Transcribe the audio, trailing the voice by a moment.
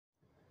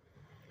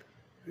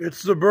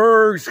It's the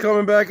Bergs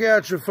coming back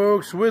at you,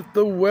 folks, with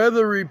the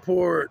weather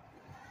report.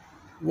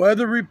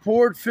 Weather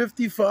report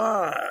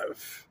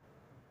 55.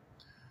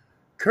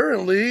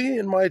 Currently,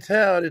 in my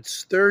town,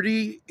 it's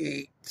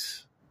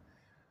 38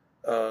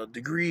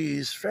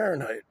 degrees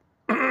Fahrenheit.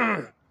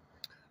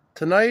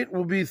 Tonight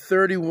will be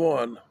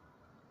 31.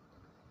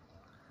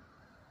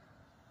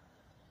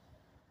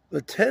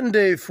 The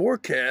 10-day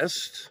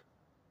forecast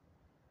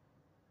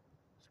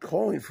is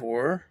calling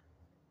for...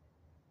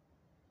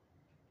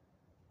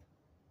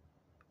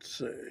 Let's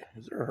see,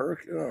 is there a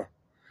hurricane? Oh.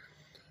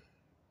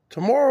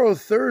 Tomorrow,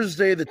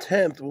 Thursday the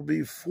 10th, will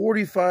be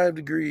 45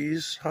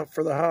 degrees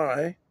for the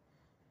high,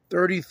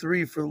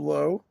 33 for the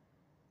low,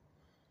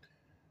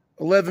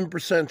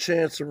 11%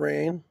 chance of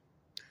rain.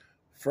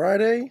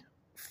 Friday,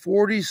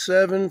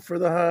 47 for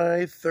the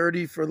high,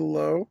 30 for the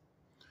low.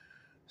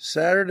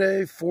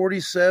 Saturday,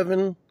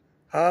 47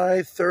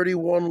 high,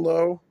 31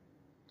 low.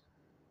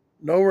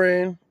 No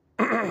rain.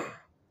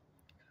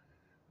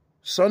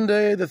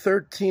 Sunday, the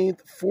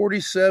 13th,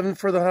 47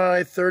 for the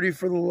high, 30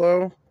 for the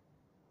low.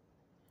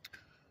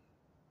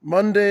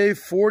 Monday,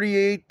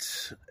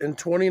 48 and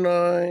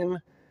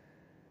 29.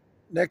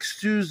 Next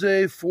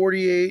Tuesday,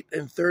 48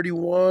 and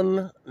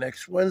 31.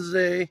 Next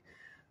Wednesday,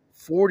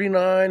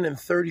 49 and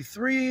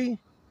 33.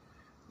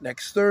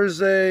 Next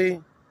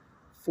Thursday,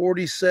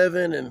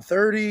 47 and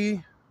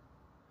 30.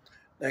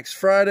 Next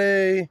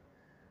Friday,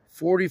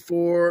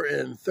 44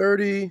 and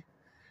 30.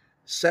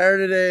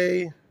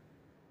 Saturday,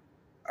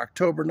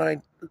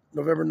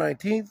 November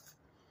 19th,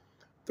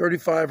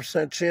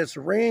 35% chance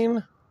of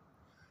rain,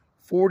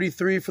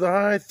 43 for the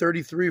high,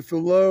 33 for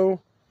the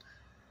low.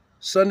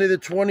 Sunday the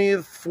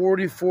 20th,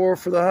 44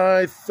 for the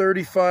high,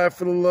 35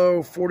 for the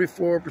low,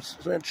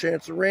 44%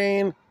 chance of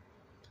rain.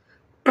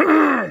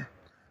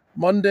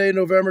 Monday,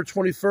 November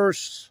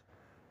 21st,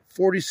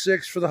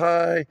 46 for the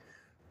high,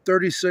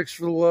 36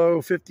 for the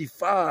low,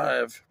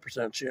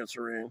 55% chance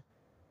of rain.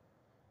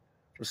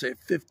 I'll say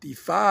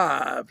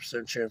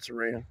 55% chance of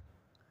rain.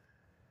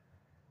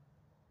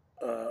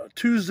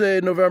 Tuesday,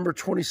 November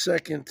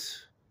 22nd,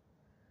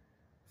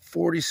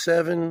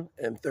 47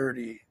 and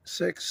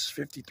 36,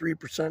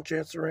 53%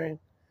 chance of rain.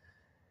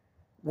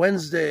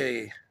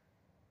 Wednesday,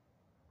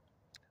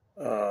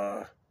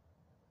 the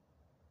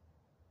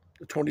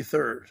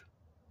 23rd,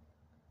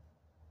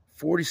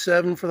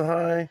 47 for the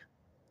high,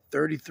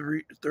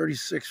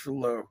 36 for the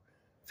low,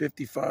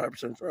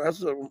 55%.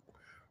 That's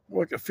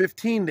like a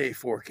 15-day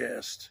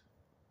forecast.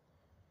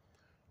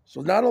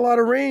 So not a lot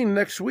of rain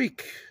next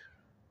week.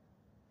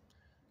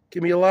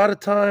 Give me a lot of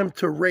time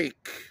to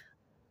rake.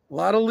 A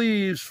lot of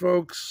leaves,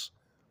 folks.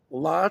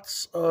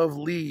 Lots of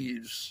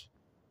leaves.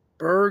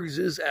 Bergs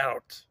is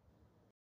out.